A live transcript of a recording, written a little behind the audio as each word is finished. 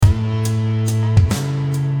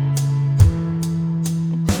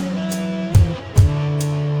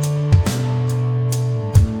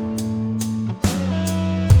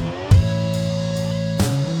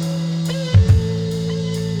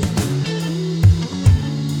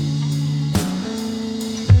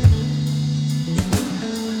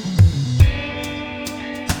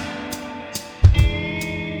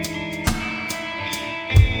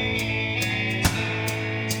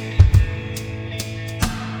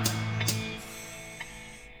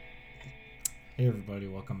Hey everybody,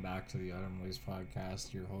 welcome back to the Autumn Ways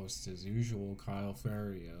podcast. Your host, as usual, Kyle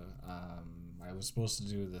Faria. I was supposed to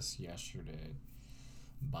do this yesterday,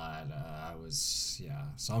 but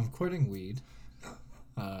so I'm quitting weed.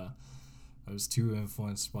 I was too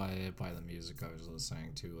influenced by it, by the music I was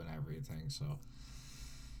listening to and everything. So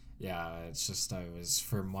yeah, it's just I was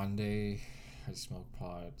for Monday, I smoked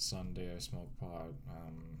pot. Sunday, I smoked pot.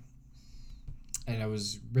 And I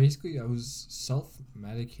was self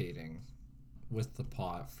medicating with the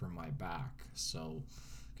pot for my back. So,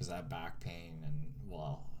 because I have back pain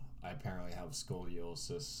I apparently have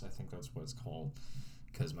scoliosis. I think that's what it's called.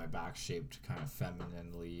 Because my back's shaped kind of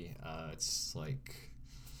femininely. It's like,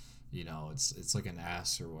 it's like an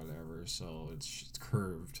S or whatever. So it's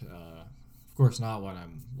curved. Of course, not when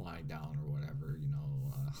I'm lying down or whatever.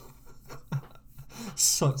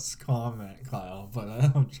 Such comment, Kyle. But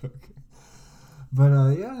I'm joking.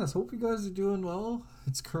 But so hope you guys are doing well.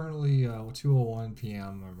 It's currently 2:01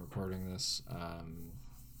 p.m. I'm recording this. I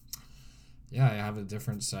have a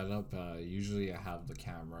different setup. Usually I have the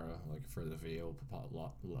camera, like for the video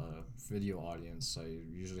audience, I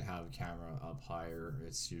usually have the camera up higher.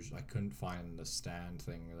 I couldn't find the stand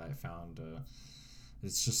thing that I found.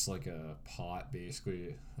 It's just like a pot,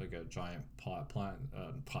 basically, like a giant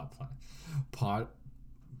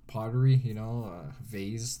pottery,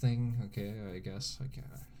 vase thing. Okay, I guess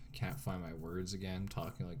can't find my words again. I'm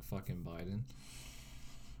talking like fucking Biden.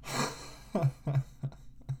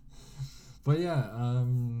 But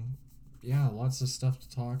lots of stuff to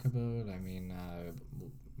talk about. I mean,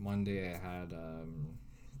 Monday I had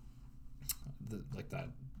that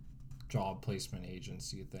job placement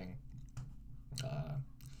agency thing.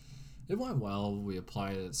 It went well. We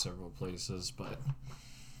applied at several places, but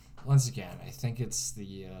once again, I think it's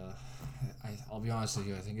I'll be honest with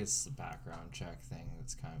you, I think it's the background check thing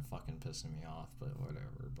that's kind of fucking pissing me off, but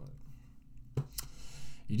whatever. But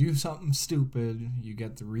you do something stupid, you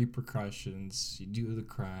get the repercussions, you do the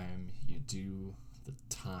crime, you do the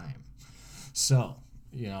time. So,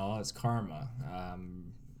 it's karma. I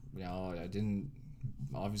didn't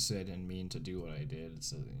mean to do what I did.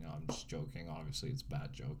 So, I'm just joking. Obviously, it's a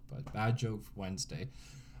bad joke, but bad joke for Wednesday.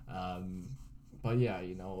 But yeah,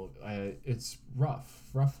 it's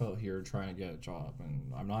rough out here trying to get a job,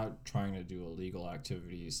 and I'm not trying to do illegal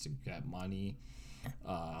activities to get money.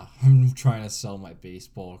 I'm trying to sell my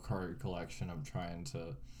baseball card collection. I'm trying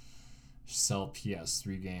to sell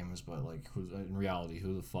PS3 games, but in reality,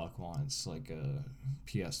 who the fuck wants like a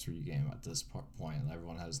PS3 game at this point?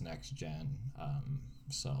 Everyone has next gen,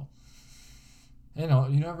 so. You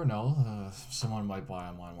never know. Someone might buy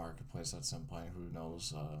them on Marketplace at some point. Who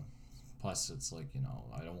knows? Plus, it's I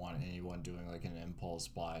don't want anyone doing like an impulse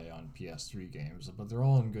buy on PS3 games, but they're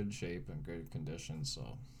all in good shape and good condition,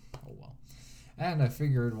 so oh well. And I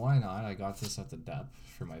figured, why not? I got this at the T.A.L.P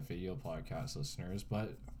for my video podcast listeners,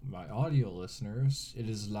 but my audio listeners, it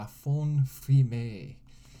is La Phone Fumée.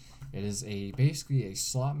 It is basically a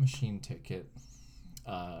slot machine ticket.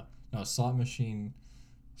 Slot machine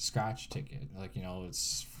scratch ticket.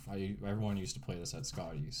 Everyone used to play this at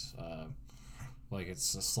Scotty's.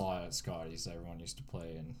 It's a slot at Scotty's that everyone used to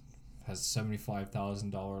play, and has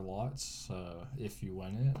 $75,000 lots. If you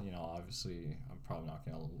win it, obviously I'm probably not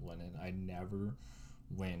gonna win it. I never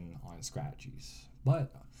win on scratchies,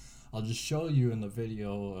 but I'll just show you in the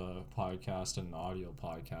video podcast and the audio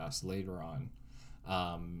podcast later on.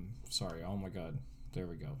 Sorry. Oh my God. There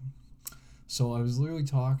we go. So I was literally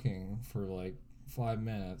talking for like 5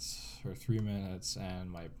 minutes or 3 minutes,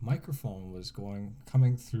 and my microphone was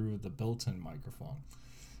coming through the built-in microphone.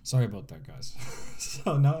 Sorry about that, guys.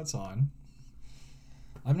 So now it's on.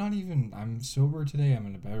 I'm sober today. I'm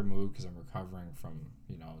in a better mood because I'm recovering from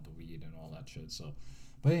the weed and all that shit. So,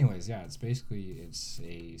 but anyways, yeah, it's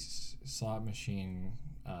a slot machine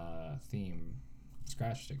theme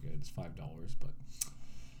scratch ticket. It's $5, but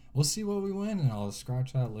we'll see what we win, and I'll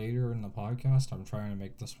scratch that later in the podcast. I'm trying to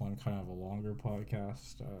make this one kind of a longer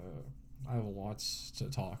podcast. I have lots to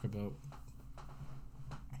talk about.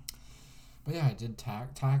 But yeah, I did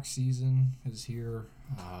tax season is here.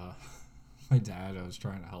 My dad, I was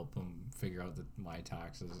trying to help him figure out my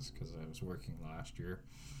taxes because I was working last year.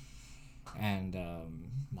 And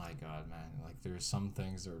my God, man, there's some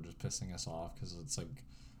things that are just pissing us off because it's like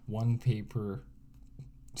one paper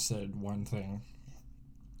said one thing.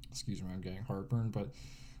 Excuse me, I'm getting heartburn, but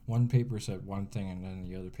one paper said one thing and then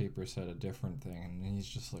the other paper said a different thing, and he's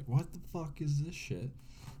just like, what the fuck is this shit?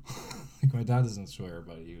 My dad doesn't swear,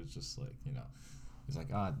 but he was just like, he's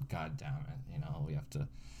like, oh, God damn it, we have to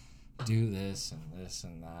do this and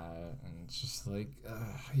that, and it's just like,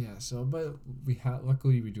 but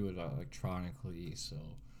luckily we do it electronically, so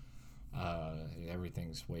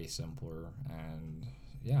Everything's way simpler, and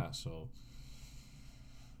yeah, so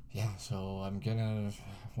I'm gonna,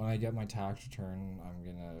 when I get my tax return, I'm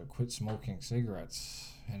gonna quit smoking cigarettes.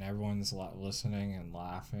 And everyone's listening and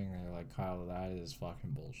laughing. They're like, Kyle, that is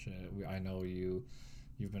fucking bullshit. I know you've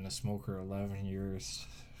been a smoker 11 years,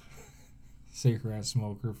 cigarette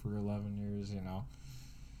smoker for 11 years, you know.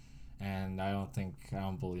 And I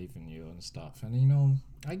don't believe in you and stuff. And,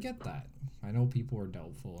 I get that. I know people are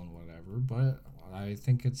doubtful and whatever, but I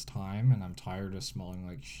think it's time, and I'm tired of smelling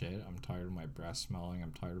like shit. I'm tired of my breath smelling.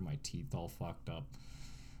 I'm tired of my teeth all fucked up.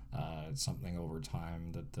 It's something over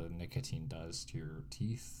time that the nicotine does to your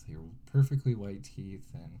teeth, your perfectly white teeth,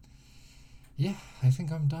 and yeah, I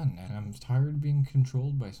think I'm done. And I'm tired of being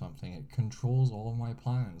controlled by something. It controls all of my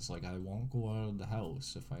plans. Like, I won't go out of the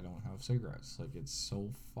house if I don't have cigarettes. Like, it's so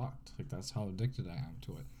fucked. Like, that's how addicted I am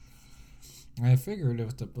to it. And I figured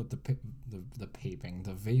with the paping,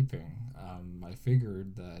 the vaping, I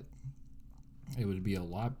figured that it would be a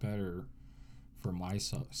lot better for my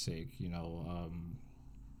sake,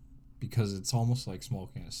 because it's almost like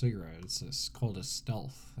smoking a cigarette. It's called a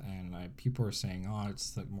stealth, and people are saying, oh,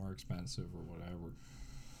 it's like more expensive or whatever.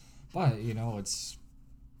 But it's.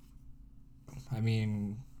 I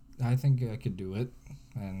mean, I think I could do it,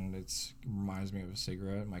 and it reminds me of a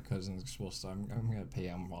cigarette. My cousin's supposed to. I'm gonna pay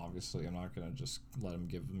him. Obviously, I'm not gonna just let him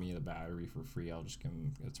give me the battery for free. I'll just give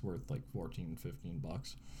him. It's worth like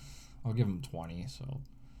 $14-15. I'll give him 20. So.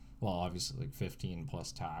 Well, obviously, like 15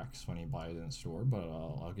 plus tax when you buy it in the store, but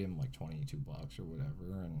I'll give him like $22 or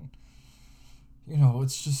whatever. And,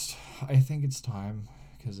 it's just, I think it's time,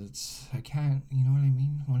 because I can't, you know what I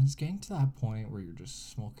mean? When it's getting to that point where you're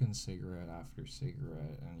just smoking cigarette after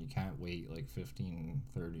cigarette and you can't wait like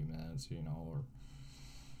 15-30 minutes, or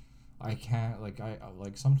I can't, like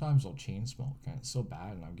sometimes I'll chain smoke and it's so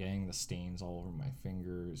bad and I'm getting the stains all over my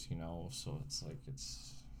fingers, so it's like,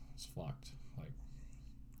 it's fucked. Like,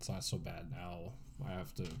 it's not so bad now. I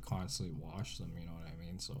have to constantly wash them, you know what I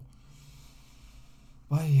mean? So,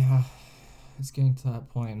 but yeah, it's getting to that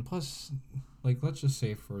point. And plus, like, let's just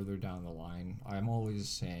say further down the line, I'm always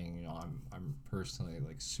saying, I'm personally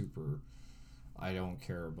like super. I don't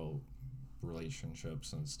care about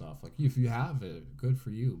relationships and stuff. Like, if you have it, good for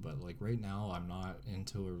you. But like right now, I'm not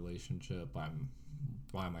into a relationship. I'm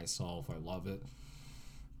by myself. I love it.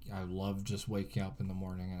 I love just waking up in the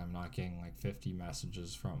morning and I'm not getting like 50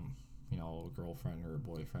 messages from, a girlfriend or a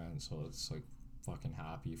boyfriend. So it's like fucking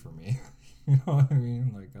happy for me. You know what I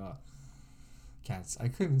mean? Like, I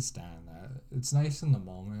couldn't stand that. It's nice in the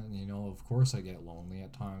moment, of course I get lonely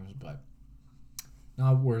at times, but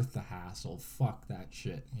not worth the hassle. Fuck that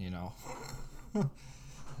shit,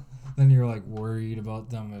 Then you're like worried about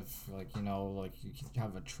them if like, like you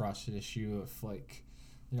have a trust issue if like,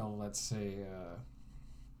 let's say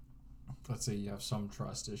you have some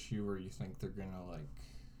trust issue where you think they're gonna like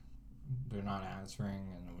they're not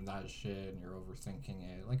answering and that shit and you're overthinking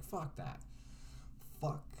it. Like, fuck that.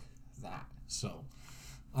 So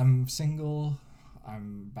I'm single,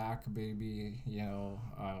 I'm back, baby,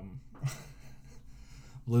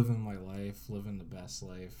 living my life, living the best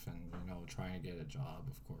life, and trying to get a job,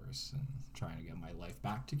 of course, and trying to get my life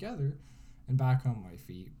back together and back on my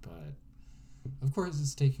feet. But of course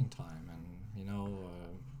it's taking time, and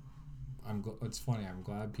it's funny, I'm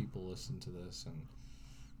glad people listen to this, and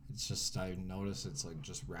it's just, I notice it's like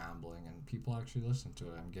just rambling and people actually listen to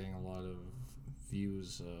it. I'm getting a lot of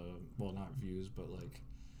views, well, not views, but like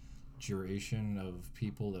duration of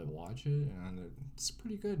people that watch it, and it's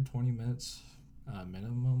pretty good. 20 minutes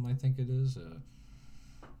minimum, I think it is.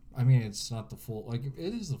 I mean, it's not the full, like,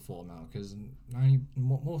 it is the full amount, because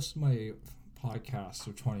most of my podcasts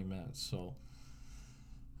are 20 minutes, so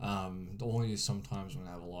only sometimes when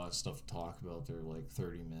I have a lot of stuff to talk about, they're like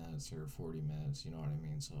 30 minutes or 40 minutes, you know what I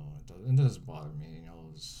mean? So it doesn't bother me,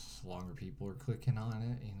 as longer people are clicking on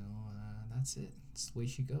it, that's it. It's the way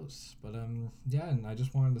she goes. But yeah, and I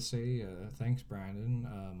just wanted to say thanks, Brandon,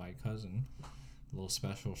 my cousin. A little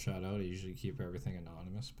special shout out. I usually keep everything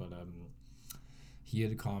anonymous, but he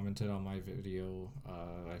had commented on my video.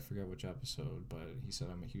 I forget which episode, but he said,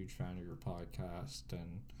 I'm a huge fan of your podcast,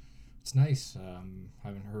 and it's nice.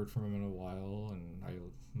 Haven't heard from him in a while, and I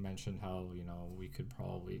mentioned how we could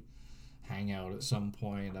probably hang out at some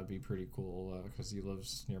point. That'd be pretty cool, because he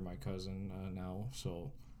lives near my cousin now,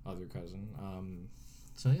 so other cousin.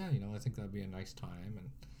 So yeah, I think that'd be a nice time. And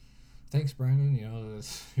thanks, Brandon.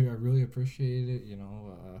 I really appreciate it.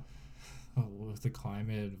 With the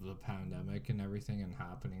climate of the pandemic and everything and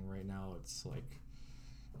happening right now, it's like,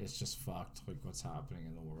 it's just fucked. Like, what's happening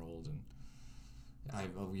in the world, and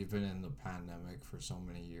we've been in the pandemic for so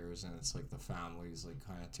many years, and it's like the family's like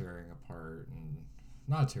kind of tearing apart, and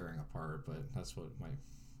not tearing apart, but that's what my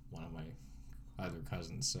one of my other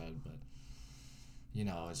cousins said. But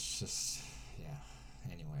it's just yeah.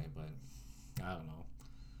 Anyway, but I don't know.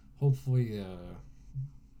 Hopefully,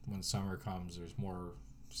 when summer comes, there's more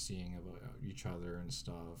seeing about each other and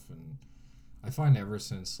stuff. And I find ever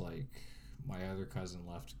since like my other cousin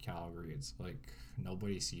left Calgary, it's like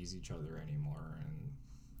nobody sees each other anymore. And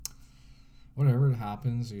whatever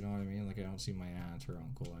happens, you know what I mean? Like I don't see my aunt or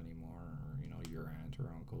uncle anymore, or your aunt or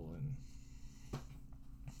uncle, and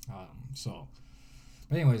so.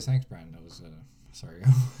 But anyways, thanks, Brandon. That was sorry,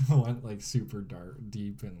 I went like super dark,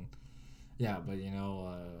 deep, and yeah. But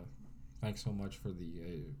thanks so much for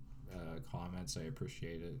the comments. I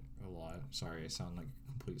appreciate it a lot. Sorry, I sound like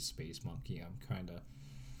a complete space monkey. I'm kind of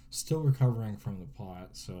still recovering from the pot,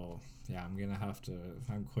 so yeah, I'm gonna have to.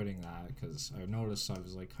 I'm quitting that because I noticed I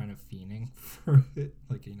was like kind of fiending for it,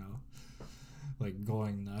 like like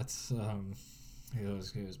going nuts. It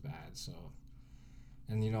was bad. So,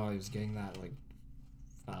 and I was getting that like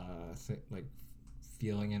like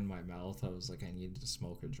feeling in my mouth. I was like, I needed to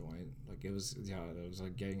smoke a joint. Like it was, yeah, I was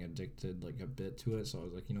like getting addicted like a bit to it. So I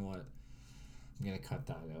was like, you know what, I'm gonna cut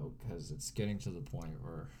that out because it's getting to the point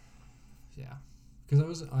where, yeah,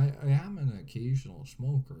 because I am an occasional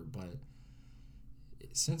smoker, but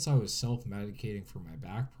since I was self-medicating for my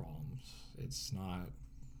back problems, it's not.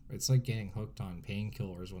 It's like getting hooked on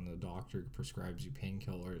painkillers when the doctor prescribes you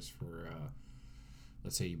painkillers for,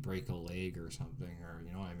 let's say you break a leg or something, or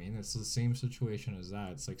you know what I mean. It's the same situation as that.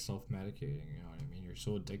 It's like self-medicating. You know what I mean. You're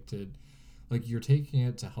so addicted, like you're taking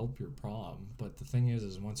it to help your problem, but the thing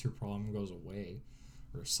is once your problem goes away,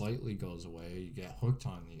 or slightly goes away, you get hooked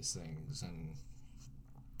on these things, and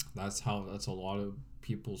that's a lot of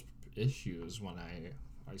people's issues when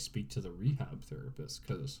I speak to the rehab therapist,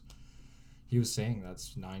 because he was saying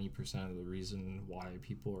that's 90% of the reason why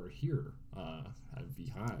people are here at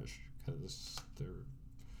VHaj, because they're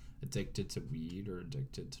addicted to weed or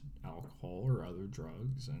addicted to alcohol or other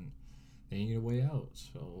drugs, and they need a way out.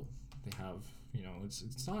 So they have,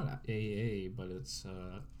 it's not AA, but it's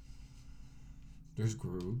there's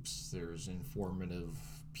groups, there's informative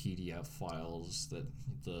PDF files that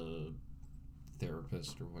the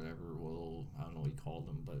therapist or whatever will, I don't know what you call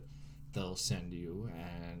them, but they'll send you,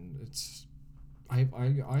 and it's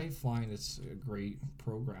I find it's a great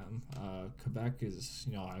program. Quebec is,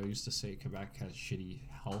 I used to say Quebec has shitty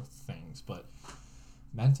health things, but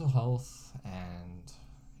mental health and,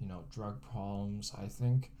 drug problems, I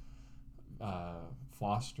think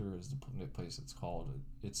Foster is the place it's called.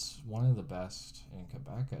 It's one of the best in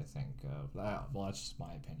Quebec, I think. Well, that's just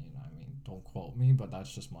my opinion. I mean, don't quote me, but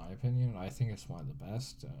that's just my opinion. I think it's one of the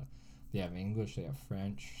best. They have English, they have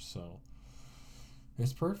French, so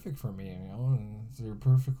it's perfect for me, and they're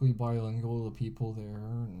perfectly bilingual, the people there,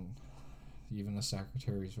 and even the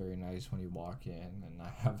secretary is very nice when you walk in. And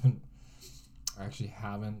I actually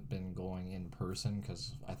haven't been going in person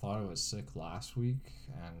because I thought I was sick last week,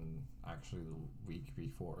 and actually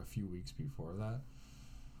a few weeks before that.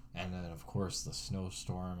 And then, of course, the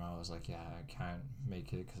snowstorm, I was like, yeah, I can't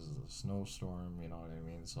make it because of the snowstorm, you know what I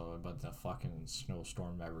mean? So, but the fucking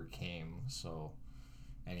snowstorm never came, so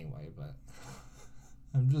anyway, but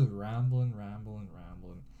I'm just rambling.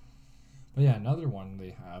 But yeah, another one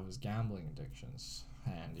they have is gambling addictions.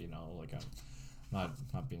 And, like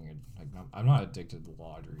I'm not addicted to the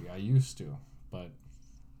lottery. I used to, but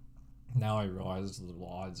now I realize the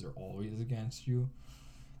odds are always against you.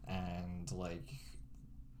 And, like,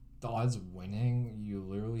 the odds of winning, you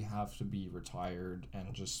literally have to be retired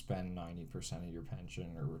and just spend 90% of your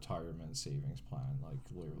pension or retirement savings plan, like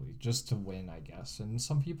literally just to win, I guess. And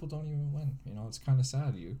some people don't even win. It's kind of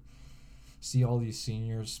sad. You see all these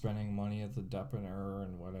seniors spending money at the debonair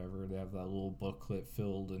and whatever. They have that little booklet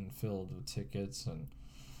filled with tickets, and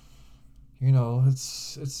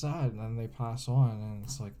it's sad. And then they pass on, and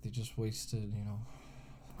it's like they just wasted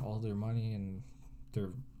all their money and their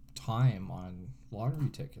time on lottery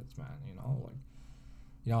tickets, man.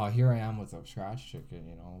 Here I am with a scratch ticket,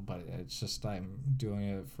 but it's just I'm doing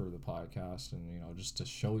it for the podcast, and just to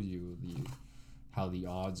show you how the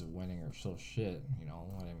odds of winning are so shit, you know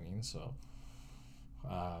what I mean? So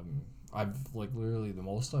I've like literally the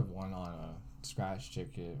most I've won on a scratch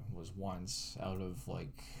ticket was once out of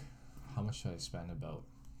like, how much did I spend? About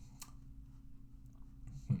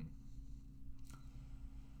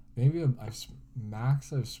maybe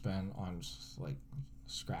max I've spent on like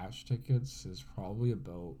scratch tickets is probably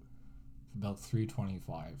about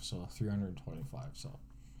 325, so 325. So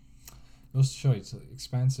goes to show you it's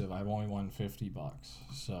expensive. I've only won $50,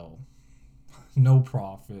 so no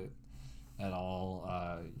profit at all.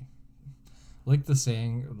 Like the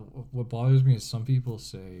saying, what bothers me is some people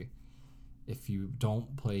say, if you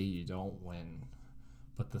don't play, you don't win.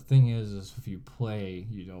 But the thing is if you play,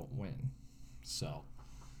 you don't win. So,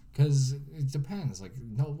 because it depends. Like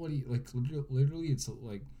nobody, like literally, it's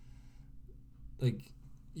like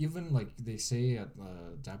even like they say at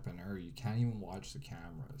the Depener, you can't even watch the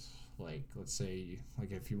cameras. Like let's say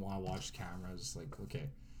like if you want to watch cameras, like okay,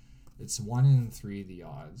 it's 1 in 3 the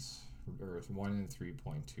odds, or 1 in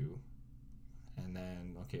 3.2. And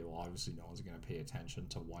then, okay, well, obviously, no one's going to pay attention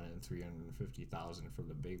to 1 in 350,000 for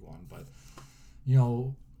the big one, but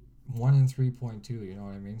 1 in 3.2, you know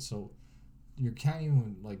what I mean? So you can't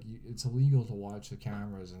even, like, it's illegal to watch the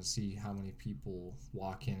cameras and see how many people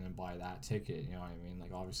walk in and buy that ticket, you know what I mean?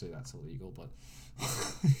 Like, obviously, that's illegal, but,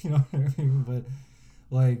 you know what I mean? But,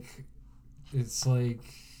 like, it's like,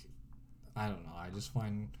 I don't know, I just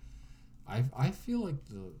find. I feel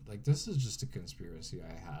like this is just a conspiracy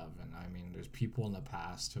I have, and I mean there's people in the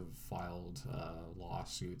past who've filed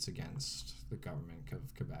lawsuits against the government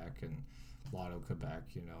of Quebec and Lotto Quebec,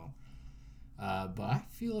 but I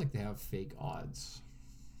feel like they have fake odds.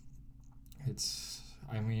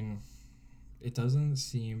 I mean, it doesn't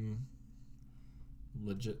seem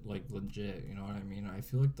legit, you know what I mean? I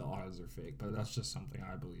feel like the odds are fake, but that's just something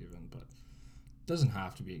I believe in, but it doesn't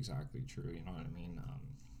have to be exactly true, you know what I mean?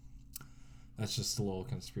 That's just a little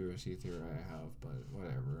conspiracy theory I have, but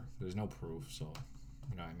whatever. There's no proof, so,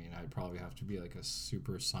 you know what I mean? I'd probably have to be like a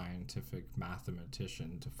super scientific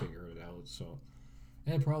mathematician to figure it out, so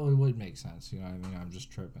it probably would make sense, you know what I mean? I'm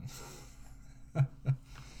just tripping.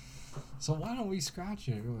 So why don't we scratch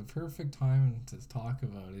it? Perfect time to talk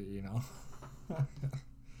about it,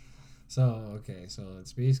 So, okay, so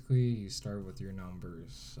it's basically you start with your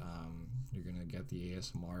numbers. You're going to get the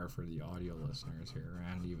ASMR for the audio listeners here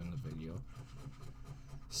and even the video.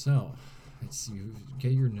 So, you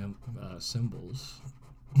get your symbols.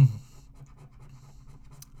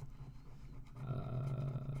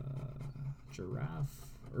 Giraffe,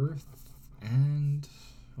 Earth, and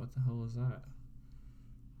what the hell is that?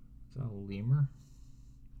 Is that a lemur?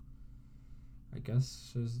 I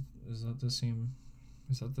guess is that the same?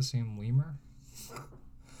 Is that the same lemur?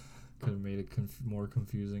 Could have made it more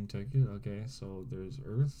confusing ticket. Okay, so there's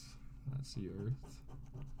Earth. That's the Earth.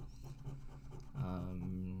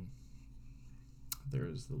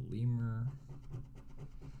 There's the lemur.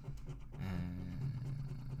 And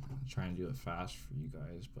I'm trying to do it fast for you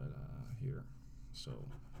guys, but here. So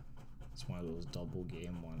it's one of those double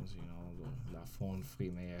game ones, La Faune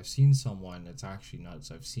Frimée. I've seen someone, it's actually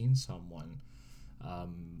nuts. I've seen someone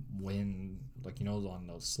win, on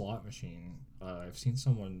the slot machine. I've seen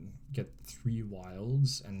someone get 3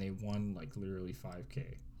 wilds and they won literally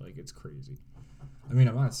 5K. It's crazy. I mean,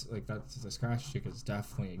 I'm not that's the scratch ticket's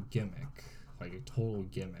definitely a gimmick, a total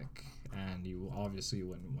gimmick, and you obviously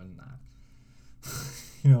wouldn't win that.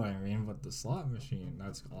 You know what I mean? But the slot machine,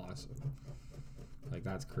 that's awesome.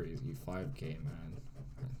 That's crazy. 5K, man.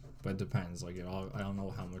 But it depends. I don't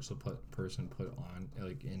know how much the person put on,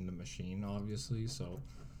 in the machine, obviously. So,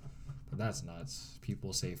 but that's nuts.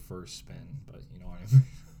 People say first spin, but you know what I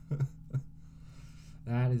mean.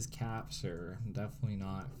 That is cap, sir. Definitely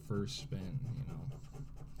not first spin.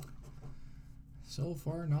 So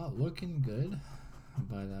far, not looking good.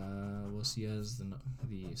 But we'll see as the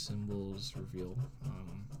symbols reveal.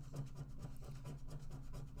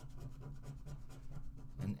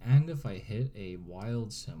 And if I hit a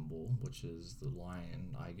wild symbol, which is the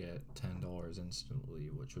lion, I get $10 instantly,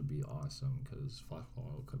 which would be awesome, because fuck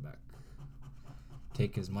all Quebec.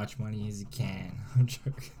 Take as much money as you can. I'm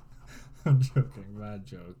joking. I'm joking. Bad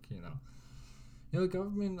joke, the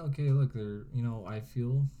government, okay, look, they're, I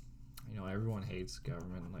feel, everyone hates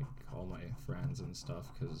government, all my friends and stuff,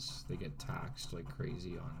 because they get taxed like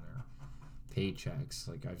crazy on their paychecks.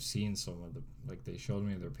 I've seen some of the, they showed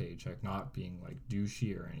me their paycheck not being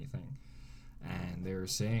douchey or anything, and they were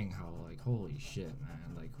saying how holy shit,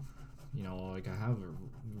 man, I have a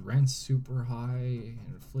rent's super high,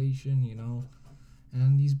 inflation,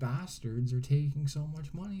 and these bastards are taking so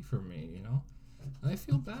much money from me, and I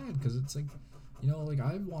feel bad because it's I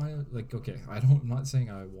want to, okay, I'm not saying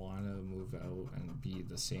I want to move out and be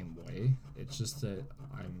the same way. It's just that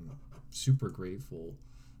I'm super grateful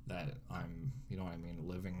that I'm,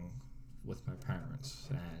 living with my parents,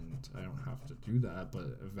 and I don't have to do that,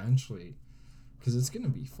 but eventually, because it's going to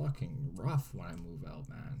be fucking rough when I move out,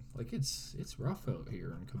 man. It's rough out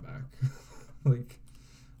here in Quebec.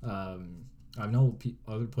 I know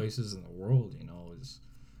other places in the world, is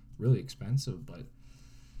really expensive, but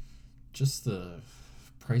just the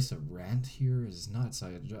price of rent here is nuts.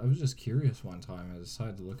 I was just curious one time. I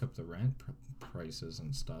decided to look up the rent prices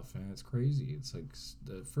and stuff, and it's crazy. It's like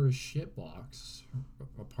for a shit box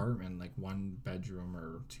apartment, like 1 bedroom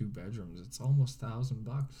or 2 bedrooms, it's almost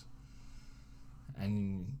 $1,000.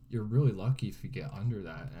 And you're really lucky if you get under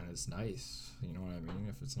that, and it's nice. You know what I mean?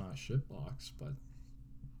 If it's not a shit box, but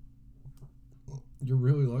you're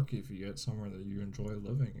really lucky if you get somewhere that you enjoy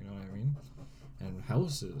living. You know what I mean? And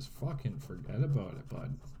houses, fucking forget about it,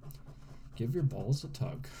 bud. Give your balls a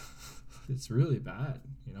tug. It's really bad.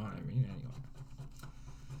 You know what I mean? Anyway.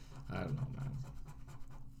 I don't know, man.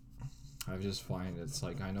 I just find it's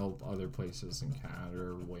like, I know other places in Canada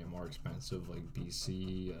are way more expensive, like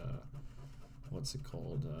BC, what's it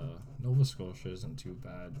called? Nova Scotia isn't too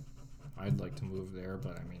bad. I'd like to move there,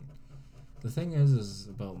 but I mean, the thing is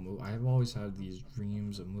about I've always had these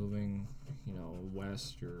dreams of moving,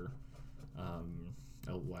 west or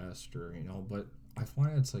out west, or but I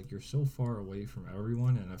find it's like you're so far away from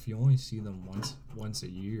everyone, and if you only see them once a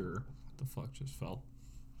year, what the fuck just fell?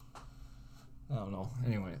 I don't know.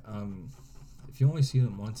 Anyway, if you only see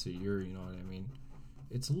them once a year, you know what I mean.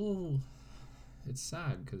 It's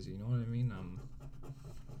sad because you know what I mean.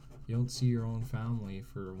 You don't see your own family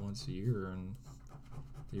for once a year, and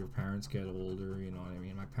your parents get older. You know what I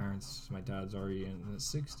mean. My dad's already in the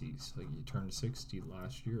 60s. Like, he turned 60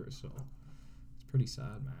 last year, so it's pretty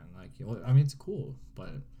sad, man. Like, I mean, it's cool,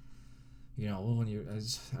 but when you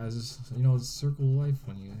as it's circle of life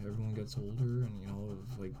when everyone gets older, and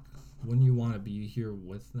like, when you want to be here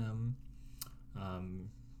with them,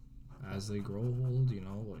 as they grow old,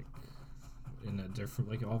 like in a different,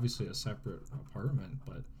 like, obviously a separate apartment,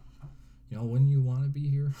 but when you want to be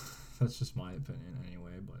here. That's just my opinion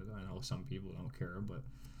anyway, but I know some people don't care, but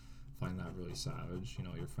find that really savage.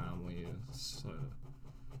 Your family is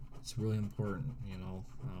it's really important.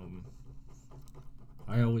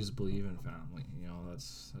 I always believe in family.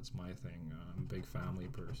 That's my thing. I'm a big family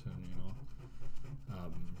person.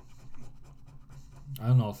 I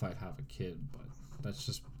don't know if I'd have a kid, but that's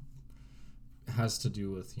just has to do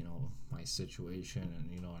with my situation, and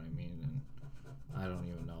you know what I mean. And I don't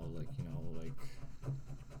even know, like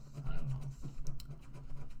I don't know.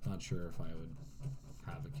 Not sure if I would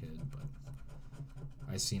have a kid, but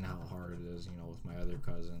I seen how hard it is, with my other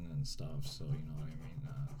cousin and stuff. So you know what I mean.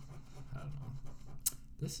 I don't know.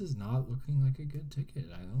 This is not looking like a good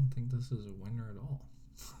ticket. I don't think this is a winner at all.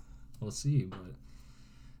 We'll see, but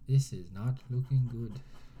this is not looking good.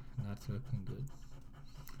 Not looking good.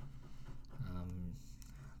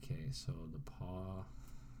 Okay, so the paw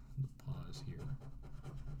is here.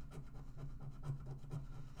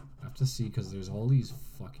 I have to see, because there's all these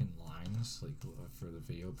fucking lines, like, for the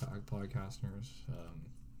video podcasters.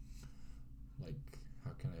 Like,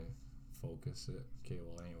 how can I focus it? Okay,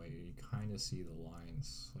 well, anyway, you kind of see the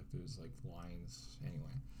lines. Like, there's, like, lines.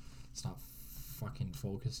 Anyway, it's not fucking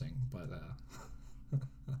focusing, but,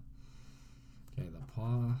 okay, the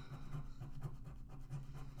paw.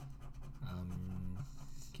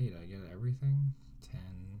 Okay, did I get everything? 10,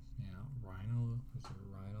 yeah, rhino. Is there a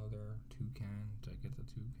rhino there? Toucan. Did I get the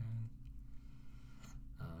toucan?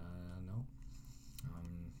 No.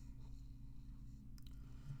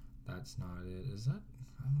 That's not it. Is that?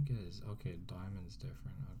 I don't get it. Okay, diamond's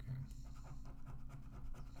different. Okay.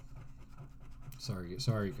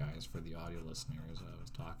 Sorry guys for the audio listeners. I was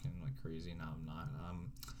talking like crazy. Now I'm not.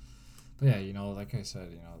 But yeah, like I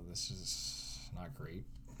said, this is not great.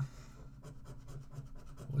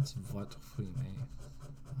 What's votre fumé?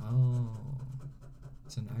 Oh,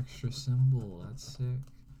 it's an extra symbol. That's sick.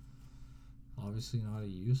 Obviously not a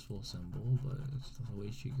useful symbol, but it's the way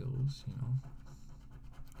she goes,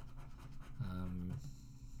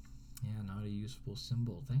 Yeah, not a useful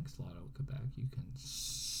symbol. Thanks, Lotto Quebec. You can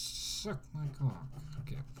suck my cock.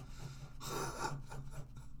 Okay.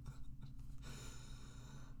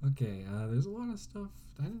 Okay, there's a lot of stuff.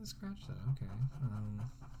 I didn't scratch that. Okay.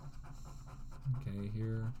 Okay,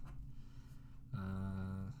 here.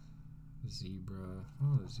 Zebra.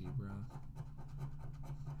 Oh, the zebra.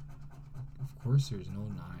 Of course, there's no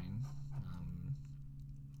 9.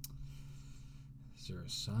 Is there a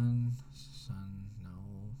sun? Sun, no.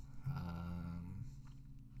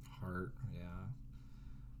 Heart, yeah.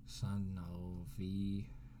 Sun, no. V,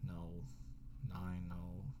 no. 9,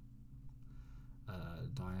 no.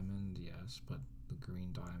 Diamond, yes, but the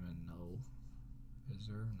green diamond, no. Is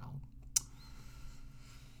there? No.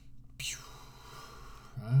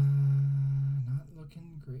 Not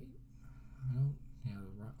looking great. I don't.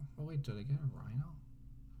 Yeah. Oh wait, did I get a rhino?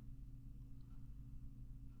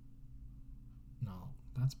 No,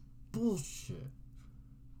 that's bullshit.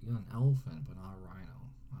 You got an elephant, but not a rhino.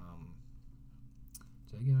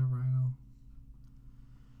 Did I get a rhino?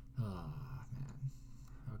 Ah, man.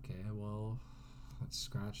 Okay, well, let's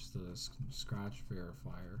scratch the scratch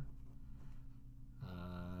verifier.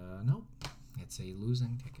 Nope. It's a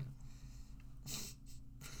losing ticket.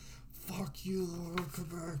 Fuck you,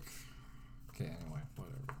 Quebec. Okay, anyway,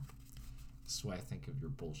 whatever. This is what I think of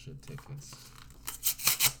your bullshit tickets.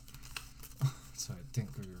 That's what I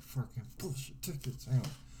think of your fucking bullshit tickets. Anyway,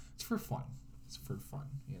 it's for fun. It's for fun,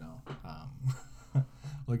 you know.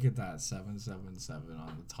 Look at that, 777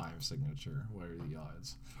 on the time signature. What are the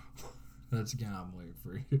odds? That's gambling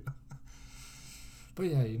for you. But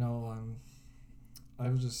yeah, you know, I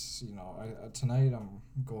was just, you know, tonight I'm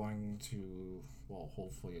going to, well,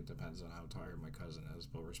 hopefully it depends on how tired my cousin is,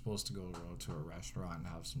 but we're supposed to go to a restaurant and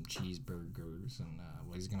have some cheeseburgers, and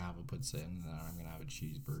well, he's gonna have a pizza, and then I'm gonna have a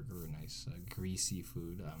cheeseburger, a nice greasy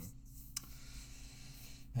food,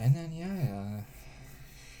 and then yeah,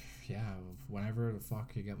 whenever the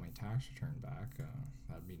fuck you get my tax return back,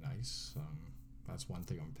 that'd be nice. That's one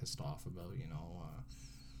thing I'm pissed off about, you know,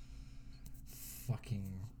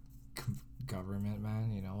 fucking government,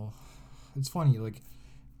 man, you know. It's funny, like,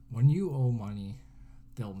 when you owe money,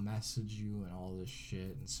 they'll message you and all this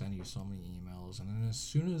shit and send you so many emails, and then as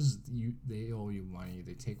soon as they owe you money,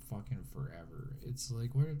 they take fucking forever. It's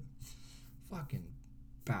like, what fucking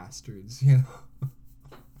bastards, you know.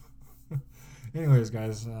 Anyways,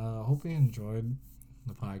 guys, hope you enjoyed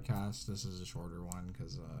the podcast. This is a shorter one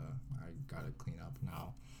because I gotta clean up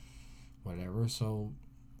now. Whatever, so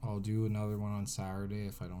I'll do another one on Saturday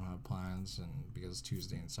if I don't have plans, and because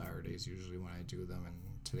Tuesday and Saturday is usually when I do them, and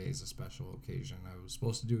today's a special occasion. I was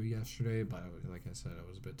supposed to do it yesterday, but like I said, I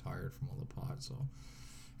was a bit tired from all the pod. So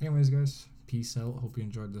anyways, guys, peace out. Hope you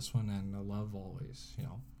enjoyed this one, and love always, you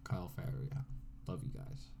know, Kyle Ferry. Yeah. Love you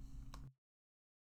guys.